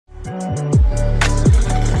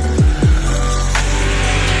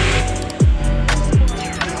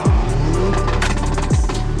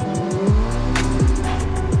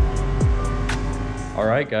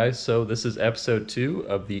guys, so this is episode 2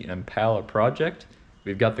 of the Impala project.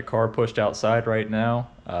 We've got the car pushed outside right now.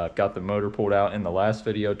 I've got the motor pulled out in the last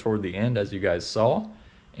video toward the end, as you guys saw.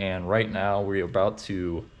 And right now we're about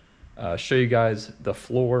to show you guys the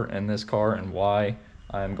floor in this car and why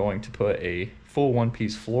I'm going to put a full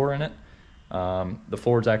one-piece floor in it. The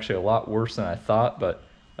floor is actually a lot worse than I thought, but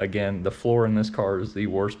again, the floor in this car is the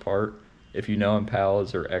worst part. If you know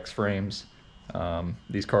Impalas or X-frames,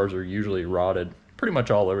 these cars are usually rotted pretty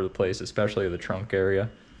much all over the place, especially the trunk area.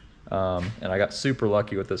 And I got super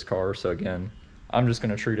lucky with this car, so again, I'm just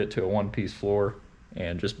going to treat it to a one-piece floor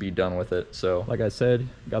and just be done with it. So like I said,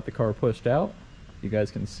 got the car pushed out. You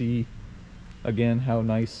guys can see again how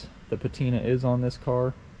nice the patina is on this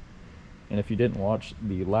car. And if you didn't watch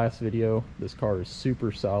the last video, this car is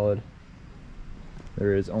super solid.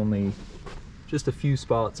 There is only just a few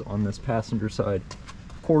spots on this passenger side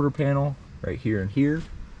quarter panel right here and here,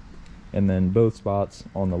 and then both spots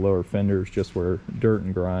on the lower fenders, just where dirt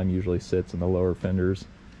and grime usually sits in the lower fenders,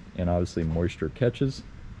 and obviously moisture catches.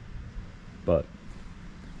 But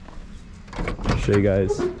I'll show you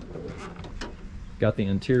guys, got the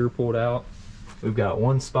interior pulled out. We've got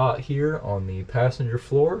one spot here on the passenger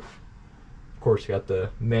floor. Of course, you got the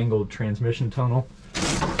mangled transmission tunnel.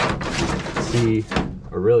 See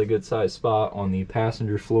a really good sized spot on the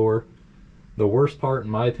passenger floor. The worst part,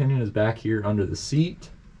 in my opinion, is back here under the seat.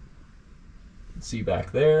 You can see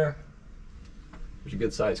back there, there's a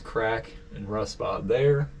good sized crack and rust spot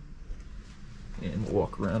there. And we'll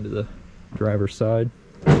walk around to the driver's side.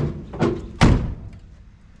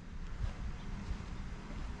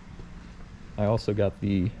 I also got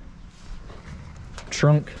the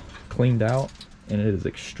trunk cleaned out, and it is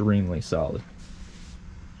extremely solid.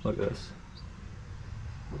 Look at this.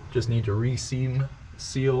 Just need to re-seam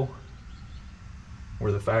seal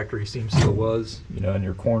where the factory seam seal was, you know, in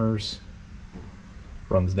your corners.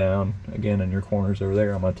 Runs down again in your corners over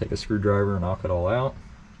there. I'm going to take a screwdriver and knock it all out.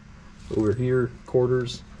 Over here,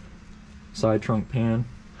 quarters, side trunk pan.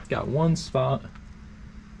 Got one spot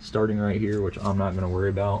starting right here, which I'm not going to worry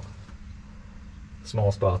about.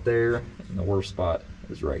 Small spot there, and the worst spot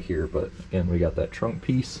is right here. But again, we got that trunk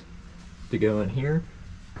piece to go in here.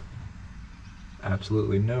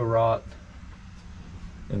 Absolutely no rot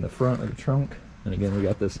in the front of the trunk. And again, we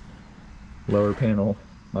got this lower panel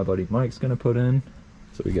my buddy Mike's gonna put in,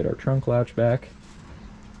 so we get our trunk latch back.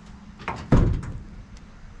 Come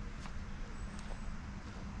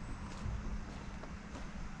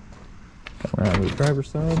around to the driver's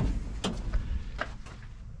side.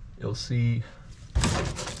 You'll see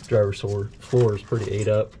driver's floor is pretty ate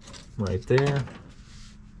up right there.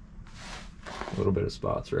 A little bit of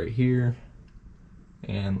spots right here.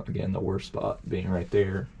 And again, the worst spot being right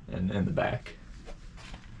there and in the back.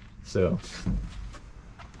 So,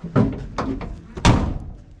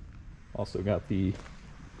 also got the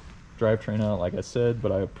drivetrain out, like I said,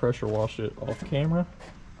 but I pressure washed it off camera.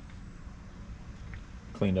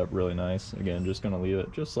 Cleaned up really nice. Again, just gonna leave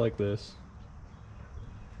it just like this.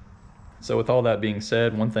 So with all that being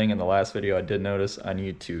said, one thing in the last video I did notice I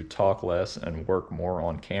need to talk less and work more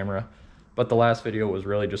on camera. But the last video was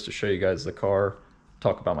really just to show you guys the car,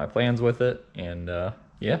 talk about my plans with it, and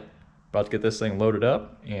yeah, about to get this thing loaded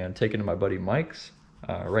up and taken to my buddy Mike's.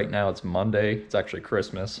 Right now it's Monday, it's actually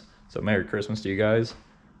Christmas, so Merry Christmas to you guys.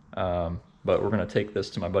 But we're gonna take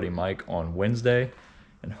this to my buddy Mike on Wednesday,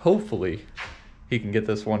 and hopefully he can get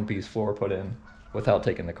this one-piece floor put in without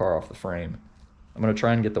taking the car off the frame. I'm gonna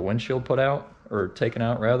try and get the windshield put out, or taken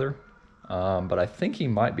out rather, but I think he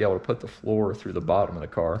might be able to put the floor through the bottom of the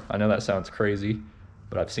car. I know that sounds crazy,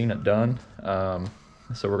 but I've seen it done.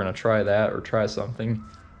 So we're gonna try that, or try something,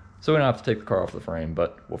 so we don't have to take the car off the frame,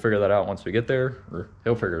 but we'll figure that out once we get there, or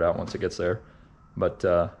he'll figure it out once it gets there. But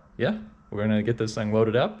yeah, we're gonna get this thing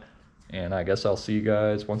loaded up, and I guess I'll see you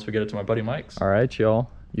guys once we get it to my buddy Mike's. All right, y'all,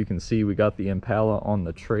 you can see we got the Impala on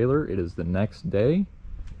the trailer. It is the next day,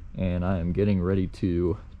 and I am getting ready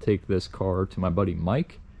to take this car to my buddy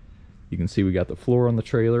Mike. You can see we got the floor on the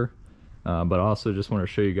trailer, but I also just want to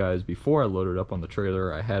show you guys, before I loaded up on the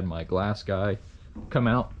trailer, I had my glass guy come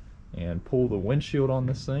out and pull the windshield on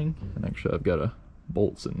this thing. And actually I've got a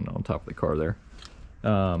bolt sitting on top of the car there.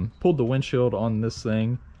 Pulled the windshield on this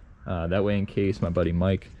thing, that way in case my buddy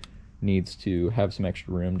Mike needs to have some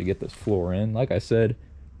extra room to get this floor in. Like I said,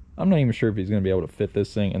 I'm not even sure if he's going to be able to fit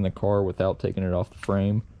this thing in the car without taking it off the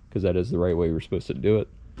frame, because that is the right way we're supposed to do it.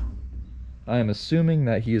 I am assuming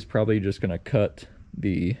that he is probably just going to cut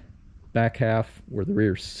the back half where the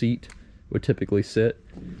rear seat would typically sit,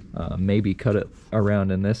 maybe cut it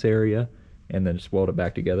around in this area, and then just weld it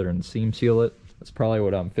back together and seam seal it. That's probably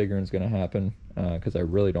what I'm figuring is going to happen, because I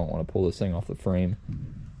really don't want to pull this thing off the frame.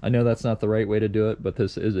 I know that's not the right way to do it, but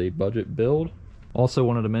this is a budget build. Also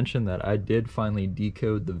wanted to mention that I did finally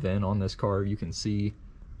decode the VIN on this car. You can see,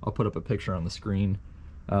 I'll put up a picture on the screen.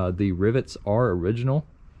 The rivets are original,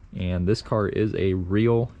 and this car is a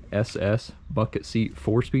real SS bucket seat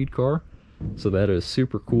 4-speed car. So that is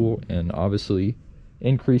super cool, and obviously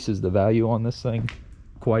increases the value on this thing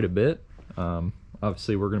quite a bit.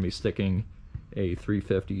 Obviously we're going to be sticking a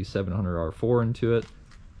 350 700 R4 into it.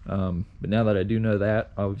 But now that I do know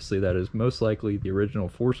that, obviously that is most likely the original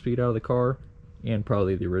 4-speed out of the car, and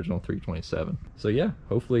probably the original 327. So yeah,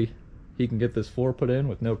 hopefully he can get this floor put in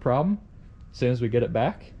with no problem. As soon as we get it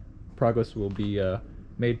back, progress will be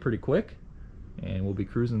made pretty quick, and we'll be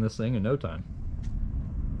cruising this thing in no time.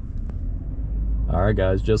 Alright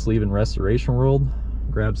guys, just leaving Restoration World.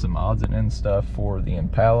 Grab some odds and ends stuff for the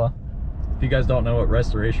Impala. If you guys don't know what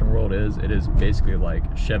Restoration World is, it is basically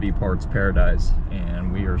like Chevy parts paradise,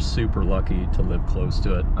 and we are super lucky to live close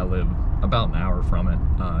to it. I live about an hour from it.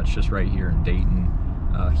 It's just right here in Dayton.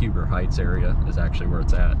 Huber Heights area is actually where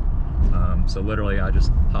it's at. So literally I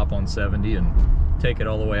just hop on 70 and take it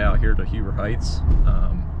all the way out here to Huber Heights.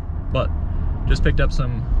 But just picked up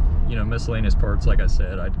some, you know, miscellaneous parts. Like I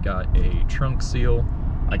said, I got a trunk seal,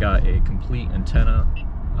 I got a complete antenna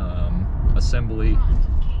assembly.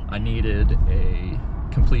 I needed a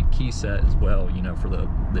complete key set as well, you know, for the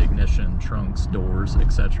ignition, trunks, doors,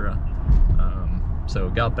 etc. So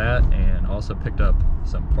got that, and also picked up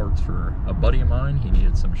some parts for a buddy of mine. He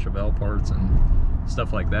needed some Chevelle parts and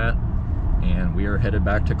stuff like that, and we are headed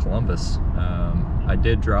back to Columbus. I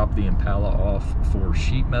did drop the Impala off for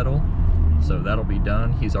sheet metal, so that'll be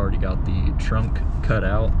done. He's already got the trunk cut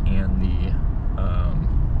out and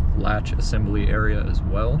the latch assembly area as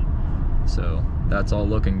well, so that's all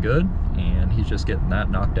looking good, and he's just getting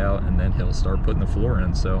that knocked out, and then he'll start putting the floor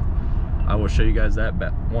in. So I will show you guys that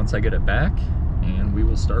once I get it back, and we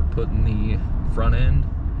will start putting the front end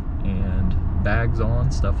and bags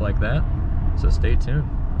on, stuff like that. So stay tuned.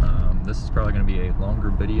 This is probably going to be a longer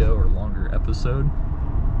video or longer episode,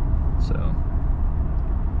 so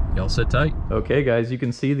y'all sit tight. Okay guys, you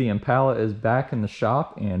can see the Impala is back in the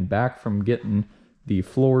shop and back from getting the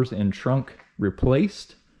floors and trunk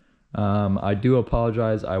replaced. I do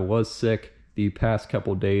apologize, I was sick the past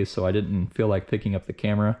couple days, so I didn't feel like picking up the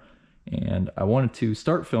camera, and I wanted to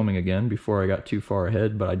start filming again before I got too far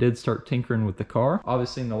ahead, but I did start tinkering with the car.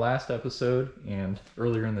 Obviously in the last episode and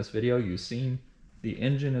earlier in this video, you've seen the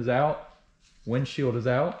engine is out, windshield is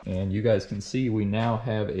out, and you guys can see we now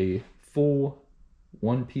have a full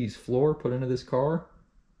one-piece floor put into this car.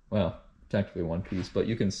 Well, technically one piece, but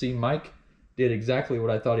you can see Mike did exactly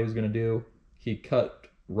what I thought he was going to do. He cut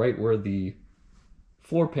right where the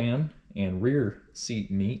floor pan and rear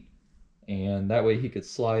seat meet, and that way he could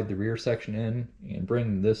slide the rear section in and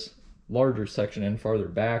bring this larger section in farther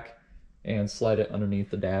back and slide it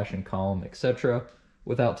underneath the dash and column, etc.,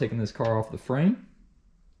 without taking this car off the frame.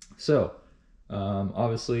 So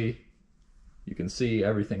obviously you can see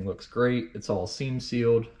everything looks great. It's all seam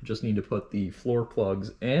sealed, just need to put the floor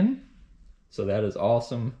plugs in, so that is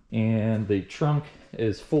awesome. And the trunk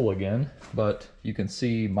is full again, but you can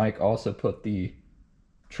see Mike also put the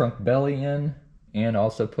trunk belly in and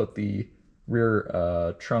also put the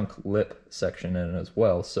rear trunk lip section in as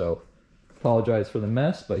well. So apologize for the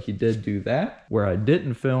mess, but he did do that. Where I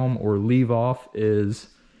didn't film or leave off is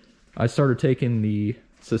I started taking the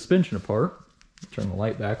suspension apart. Turn the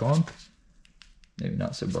light back on, maybe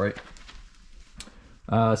not so bright.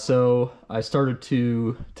 So I started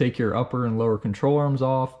to take your upper and lower control arms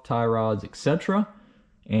off, tie rods, etc.,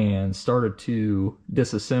 and started to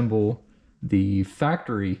disassemble the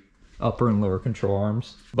factory upper and lower control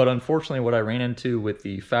arms. But unfortunately what I ran into with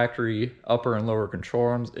the factory upper and lower control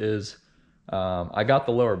arms is I got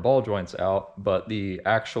the lower ball joints out, but the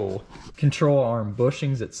actual control arm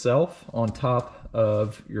bushings itself on top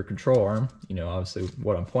of your control arm, you know, obviously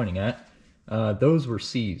what I'm pointing at, those were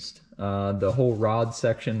seized. The whole rod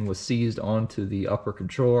section was seized onto the upper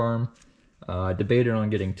control arm. I debated on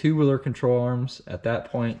getting two-wheeler control arms at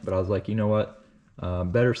that point, but I was like, you know what,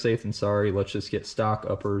 better safe than sorry. Let's just get stock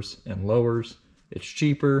uppers and lowers. It's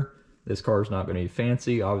cheaper. This car's not going to be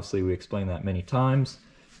fancy. Obviously, we explained that many times.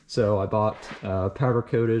 So I bought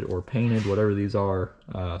powder-coated or painted, whatever these are,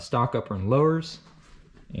 stock upper and lowers.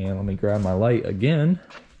 And let me grab my light again,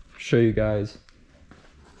 show you guys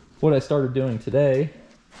what I started doing today,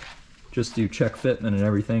 just to check fitment and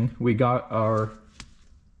everything. We got our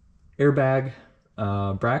airbag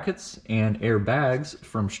brackets and airbags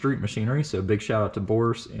from Street Machinery, so big shout out to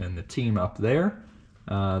Boris and the team up there.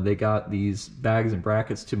 They got these bags and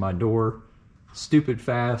brackets to my door stupid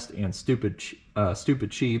fast and stupid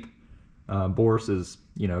cheap. Boris is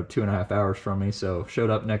you know, 2.5 hours from me. So showed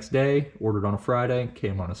up next day, ordered on a Friday,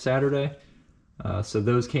 came on a Saturday. So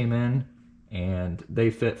those came in and they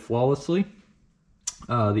fit flawlessly.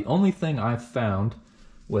 The only thing I've found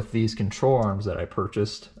with these control arms that I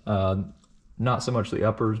purchased, not so much the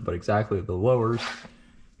uppers, but exactly the lowers,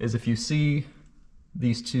 is if you see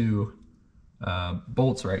these two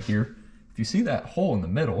bolts right here, if you see that hole in the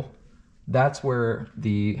middle, that's where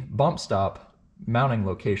the bump stop mounting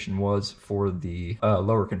location was for the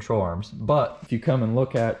lower control arms. But if you come and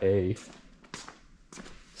look at a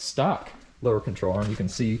stock lower control arm, you can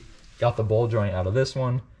see got the ball joint out of this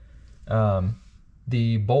one.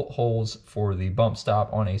 The bolt holes for the bump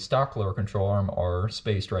stop on a stock lower control arm are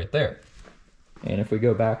spaced right there. And if we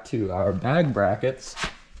go back to our bag brackets,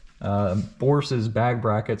 Boris's bag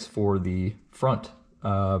brackets for the front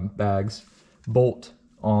bags bolt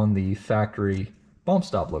on the factory bump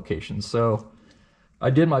stop location. So I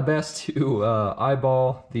did my best to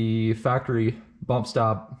eyeball the factory bump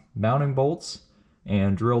stop mounting bolts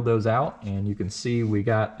and drilled those out, and you can see we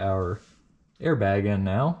got our airbag in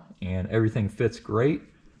now and everything fits great.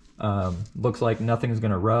 Looks like nothing's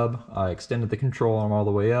gonna rub. I extended the control arm all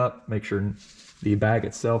the way up, make sure the bag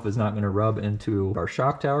itself is not gonna rub into our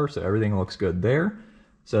shock tower, so everything looks good there.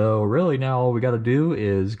 So really now all we gotta do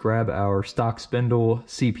is grab our stock spindle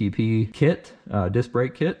CPP kit, disc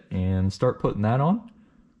brake kit, and start putting that on.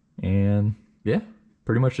 And yeah,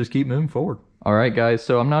 pretty much just keep moving forward. All right guys,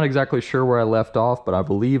 so I'm not exactly sure where I left off, but I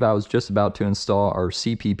believe I was just about to install our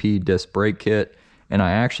CPP disc brake kit, and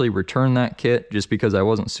I actually returned that kit just because I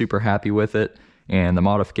wasn't super happy with it, and the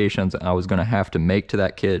modifications I was gonna have to make to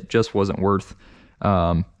that kit just wasn't worth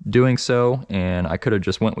doing so, and I could have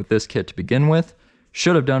just went with this kit to begin with.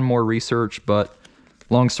 Should have done more research, but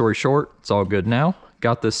long story short, it's all good now.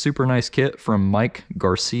 Got this super nice kit from Mike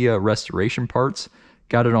Garcia Restoration Parts.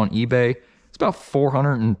 Got it on eBay. It's about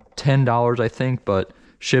 $410, I think, but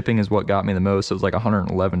shipping is what got me the most. It was like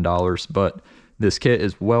 $111, but this kit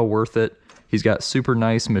is well worth it. He's got super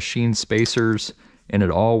nice machine spacers, and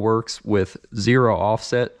it all works with 0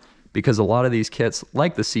 offset, because a lot of these kits,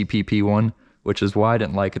 like the CPP one, which is why I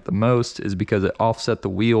didn't like it the most, is because it offset the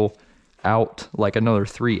wheel out like another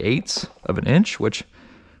 3/8 of an inch, which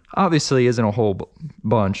obviously isn't a whole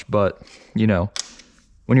bunch, but you know,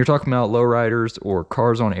 when you're talking about lowriders or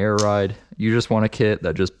cars on air ride, you just want a kit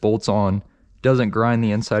that just bolts on, doesn't grind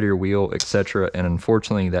the inside of your wheel, etc. And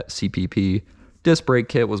unfortunately that CPP disc brake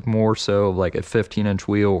kit was more so like a 15-inch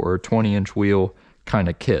wheel or a 20-inch wheel kind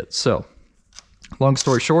of kit. So long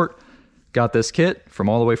story short, got this kit from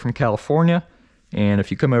all the way from California. And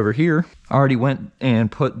if you come over here, I already went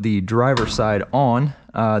and put the driver's side on.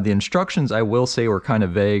 The instructions, I will say, were kind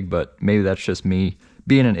of vague, but maybe that's just me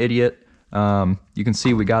being an idiot. You can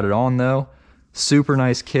see we got it on though. Super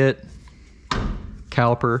nice kit.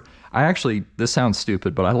 Caliper. This sounds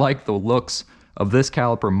stupid, but I like the looks of this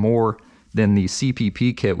caliper more than the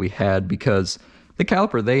CPP kit we had, because the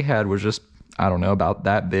caliper they had was just, I don't know, about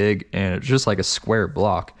that big, and it's just like a square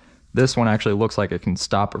block. This one actually looks like it can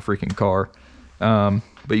stop a freaking car.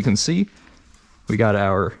 But you can see we got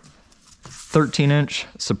our 13-inch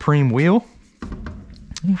Supreme wheel,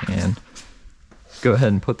 and go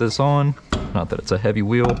ahead and put this on. Not that it's a heavy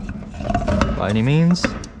wheel by any means,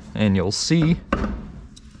 and you'll see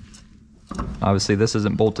obviously this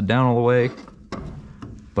isn't bolted down all the way,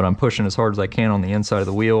 but I'm pushing as hard as I can on the inside of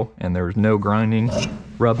the wheel, and there's no grinding,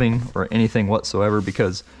 rubbing, or anything whatsoever,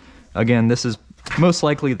 because again, this is most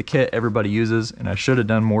likely the kit everybody uses, and I should have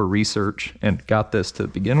done more research and got this to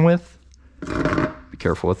begin with. Be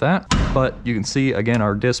careful with that. But you can see, again,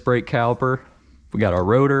 our disc brake caliper. We got our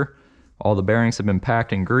rotor. All the bearings have been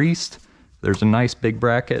packed and greased. There's a nice big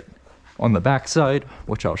bracket on the back side,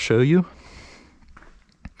 which I'll show you.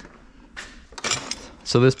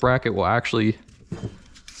 So this bracket will actually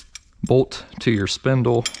bolt to your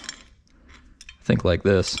spindle, I think like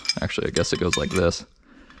this. Actually, I guess it goes like this.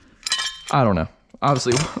 I don't know.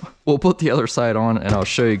 Obviously, we'll put the other side on and I'll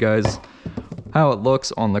show you guys how it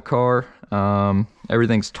looks on the car.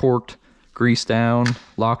 Everything's torqued, greased down,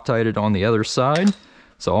 Loctited on the other side.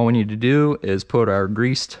 So all we need to do is put our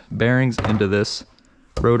greased bearings into this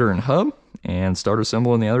rotor and hub and start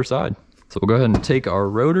assembling the other side. So we'll go ahead and take our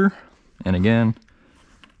rotor, and again,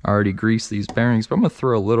 I already greased these bearings, but I'm gonna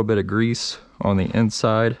throw a little bit of grease on the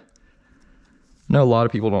inside. I know a lot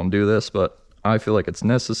of people don't do this, but I feel like it's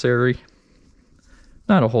necessary.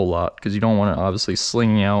 Not a whole lot, because you don't want it obviously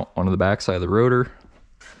slinging out onto the backside of the rotor.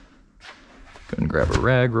 Go ahead and grab a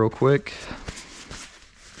rag real quick.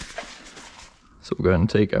 So we'll go ahead and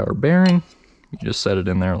take our bearing. You just set it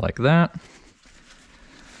in there like that.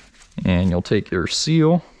 And you'll take your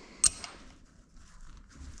seal.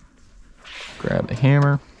 Grab a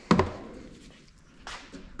hammer.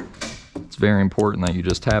 It's very important that you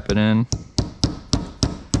just tap it in.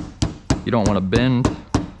 You don't want to bend.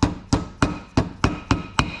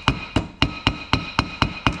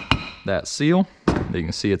 That seal. You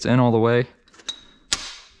can see it's in all the way.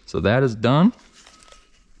 So that is done.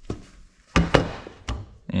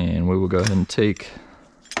 And we will go ahead and take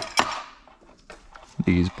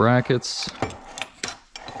these brackets,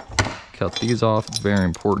 cut these off. It's very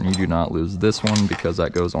important you do not lose this one because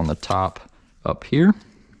that goes on the top up here.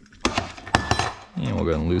 And we'll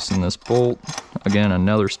go ahead and loosen this bolt. Again,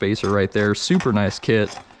 another spacer right there. Super nice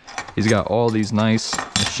kit. He's got all these nice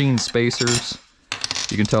machine spacers.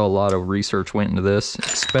 You can tell a lot of research went into this,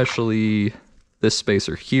 especially this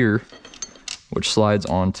spacer here, which slides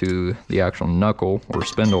onto the actual knuckle, or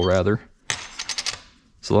spindle rather.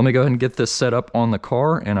 So let me go ahead and get this set up on the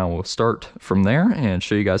car, and I will start from there and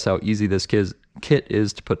show you guys how easy this kit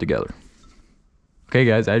is to put together. Okay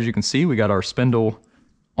guys, as you can see, we got our spindle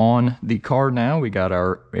on the car now. We got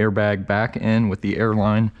our airbag back in with the air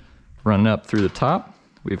line running up through the top.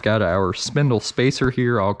 We've got our spindle spacer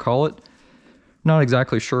here, I'll call it. Not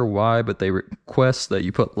exactly sure why, but they request that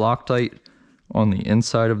you put Loctite on the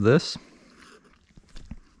inside of this.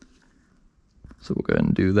 So we'll go ahead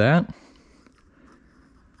and do that.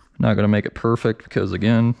 Not going to make it perfect because,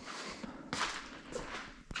 again,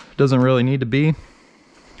 it doesn't really need to be.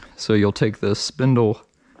 So you'll take this spindle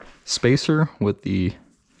spacer with the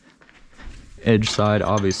edge side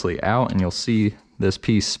obviously out, and you'll see this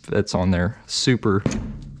piece fits on there super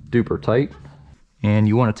duper tight. And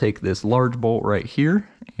you want to take this large bolt right here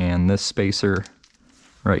and this spacer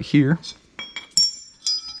right here,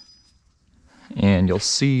 and you'll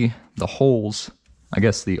see the holes. I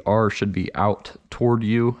guess the R should be out toward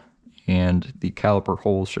you, and the caliper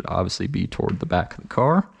holes should obviously be toward the back of the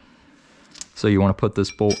car. So you want to put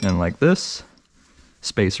this bolt in like this,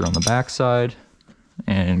 spacer on the back side,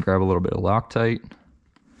 and grab a little bit of Loctite.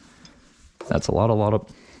 That's a lot of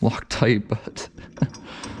Loctite, but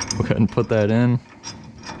we'll go ahead and put that in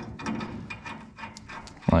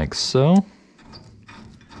like so.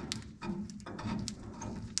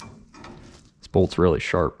 This bolt's really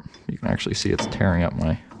sharp. You can actually see it's tearing up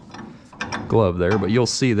my glove there, but you'll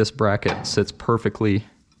see this bracket sits perfectly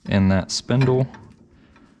in that spindle.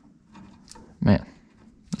 Man,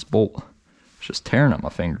 this bolt is just tearing up my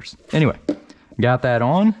fingers. Anyway, got that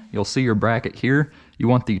on. You'll see your bracket here. You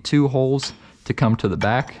want the two holes to come to the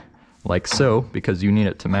back like so, because you need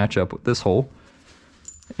it to match up with this hole.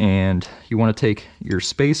 And you want to take your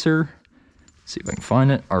spacer, see if I can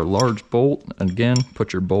find it, our large bolt. Again,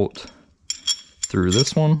 put your bolt through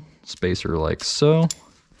this one, spacer like so.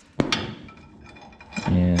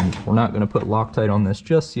 And we're not going to put Loctite on this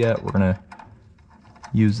just yet. We're going to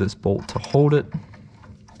use this bolt to hold it.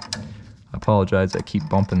 I apologize, I keep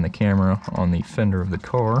bumping the camera on the fender of the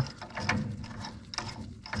car.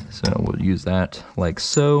 So we'll use that like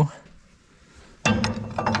so.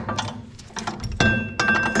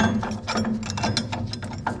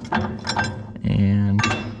 And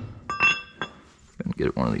I'm gonna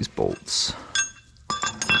get one of these bolts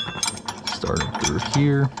started through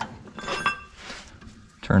here.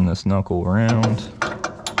 Turn this knuckle around.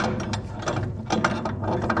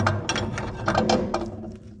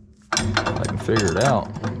 I can figure it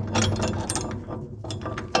out.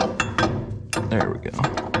 There we go.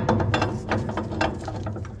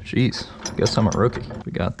 Jeez, guess I'm a rookie.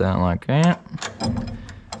 We got that like that.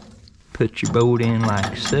 Put your bolt in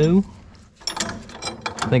like so.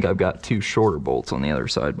 I think I've got two shorter bolts on the other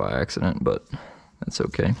side by accident, but that's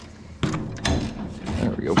okay.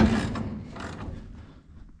 There we go.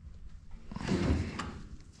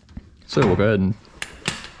 So we'll go ahead and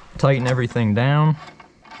tighten everything down.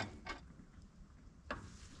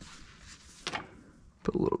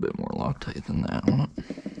 Put a little bit more Loctite than that on it.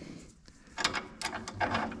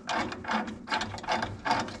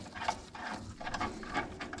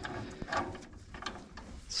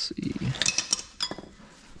 Let's see.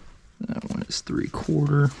 That one is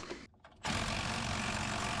 3/4.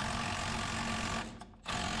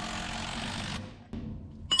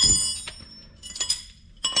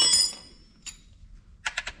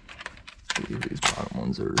 These bottom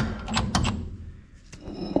ones are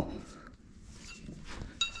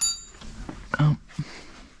I'm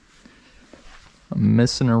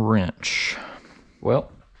missing a wrench.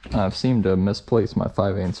 Well, I've seemed to misplace my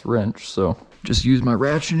 5/8 wrench, so just use my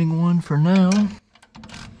ratcheting one for now.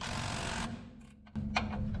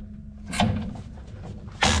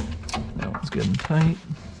 That one's getting tight.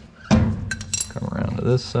 Come around to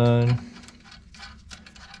this side.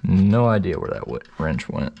 No idea where that wrench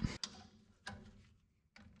went.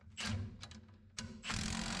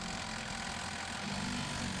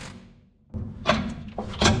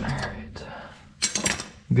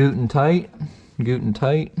 Gootin tight, gootin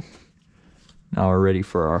tight. Now we're ready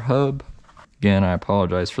for our hub. Again, I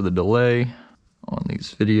apologize for the delay on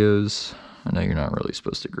these videos. I know you're not really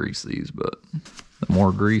supposed to grease these, but the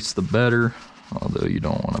more grease, the better. Although you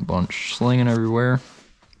don't want a bunch slinging everywhere.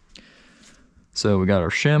 So we got our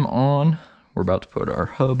shim on. We're about to put our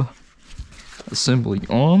hub assembly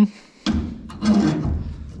on.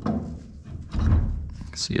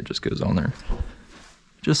 See, it just goes on there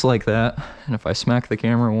just like that. And if I smack the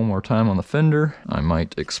camera one more time on the fender, I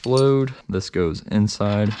might explode. This goes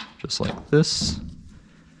inside just like this.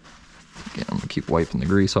 Again, I'm gonna keep wiping the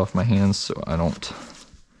grease off my hands so I don't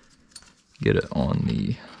get it on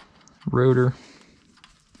the rotor.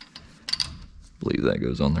 I believe that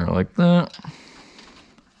goes on there like that.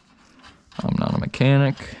 I'm not a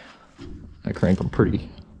mechanic. I crank them pretty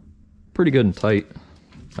good and tight.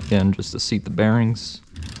 Again, just to seat the bearings.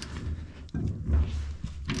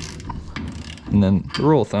 And then the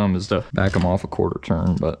rule of thumb is to back them off a quarter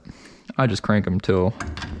turn, but I just crank them till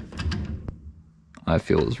I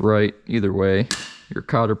feel is right. Either way, your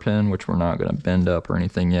cotter pin, which we're not gonna bend up or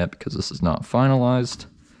anything yet because this is not finalized,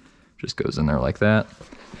 just goes in there like that.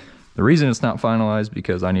 The reason it's not finalized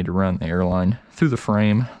because I need to run the airline through the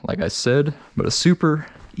frame, like I said, but a super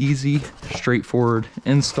easy, straightforward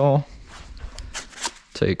install.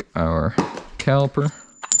 Take our caliper.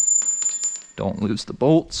 Don't lose the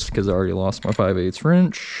bolts because I already lost my 5/8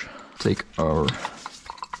 wrench. Take our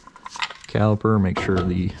caliper, make sure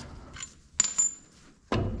the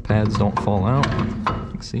pads don't fall out.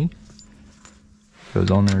 You can see,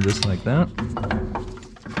 goes on there just like that.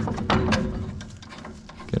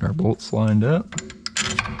 Get our bolts lined up.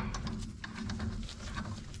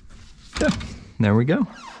 Yeah, there we go.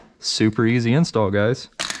 Super easy install, guys.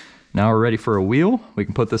 Now we're ready for a wheel. We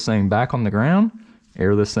can put this thing back on the ground,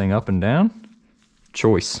 air this thing up and down.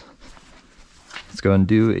 Choice. Let's go ahead and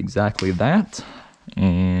do exactly that,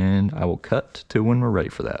 and I will cut to when we're ready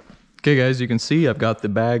for that. Okay guys, you can see I've got the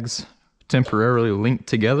bags temporarily linked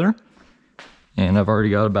together, and I've already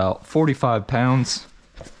got about 45 pounds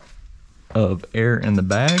of air in the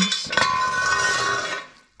bags.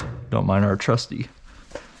 Don't mind our trusty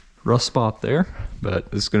rust spot there, but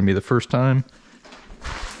this is going to be the first time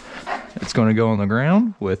it's going to go on the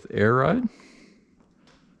ground with air ride.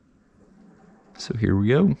 So here we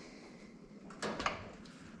go.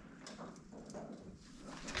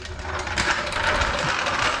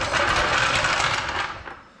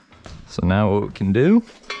 So now what we can do,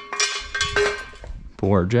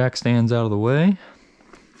 pull our jack stands out of the way,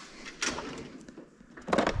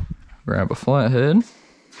 grab a flathead,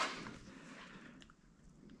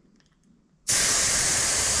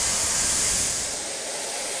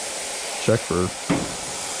 check for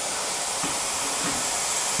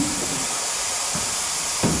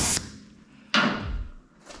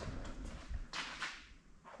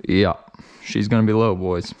yeah, she's gonna be low,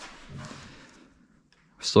 boys.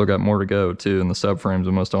 Still got more to go too, and the subframe's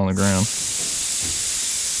almost on the ground.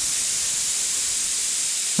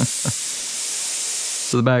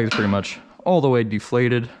 So the bag is pretty much all the way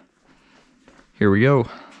deflated. Here we go.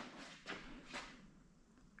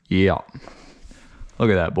 Yeah. Look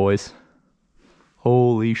at that, boys.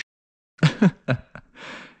 Holy sh**.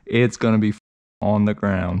 It's gonna be on the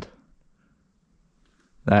ground.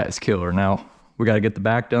 That is killer. Now, we gotta get the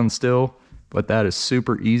back done still, but that is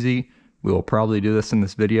super easy. We will probably do this in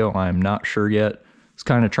this video. I am not sure yet. I was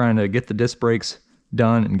kind of trying to get the disc brakes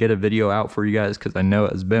done and get a video out for you guys because I know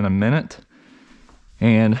it has been a minute.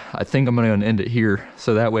 And I think I'm gonna end it here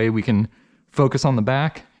so that way we can focus on the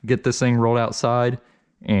back, get this thing rolled outside,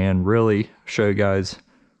 and really show you guys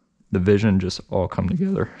the vision just all come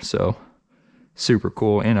together. So super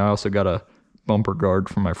cool. And I also got a bumper guard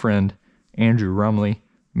from my friend Andrew Rumley.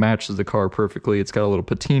 Matches the car perfectly. It's got a little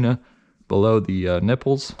patina below the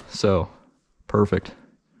nipples, so perfect.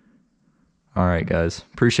 All right guys,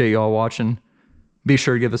 appreciate y'all watching. Be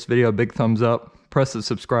sure to give this video a big thumbs up, press the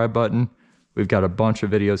subscribe button. We've got a bunch of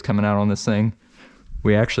videos coming out on this thing.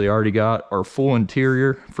 We actually already got our full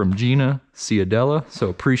interior from Gina Ciadella, so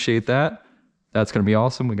appreciate that. That's gonna be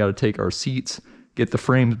awesome. We gotta take our seats, get the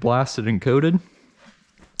frames blasted and coated,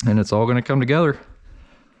 and it's all gonna come together.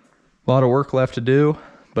 A lot of work left to do,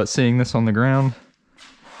 but seeing this on the ground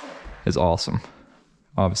is awesome.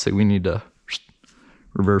 Obviously we need to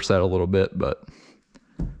reverse that a little bit, but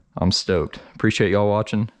I'm stoked. Appreciate y'all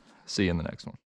watching. See you in the next one.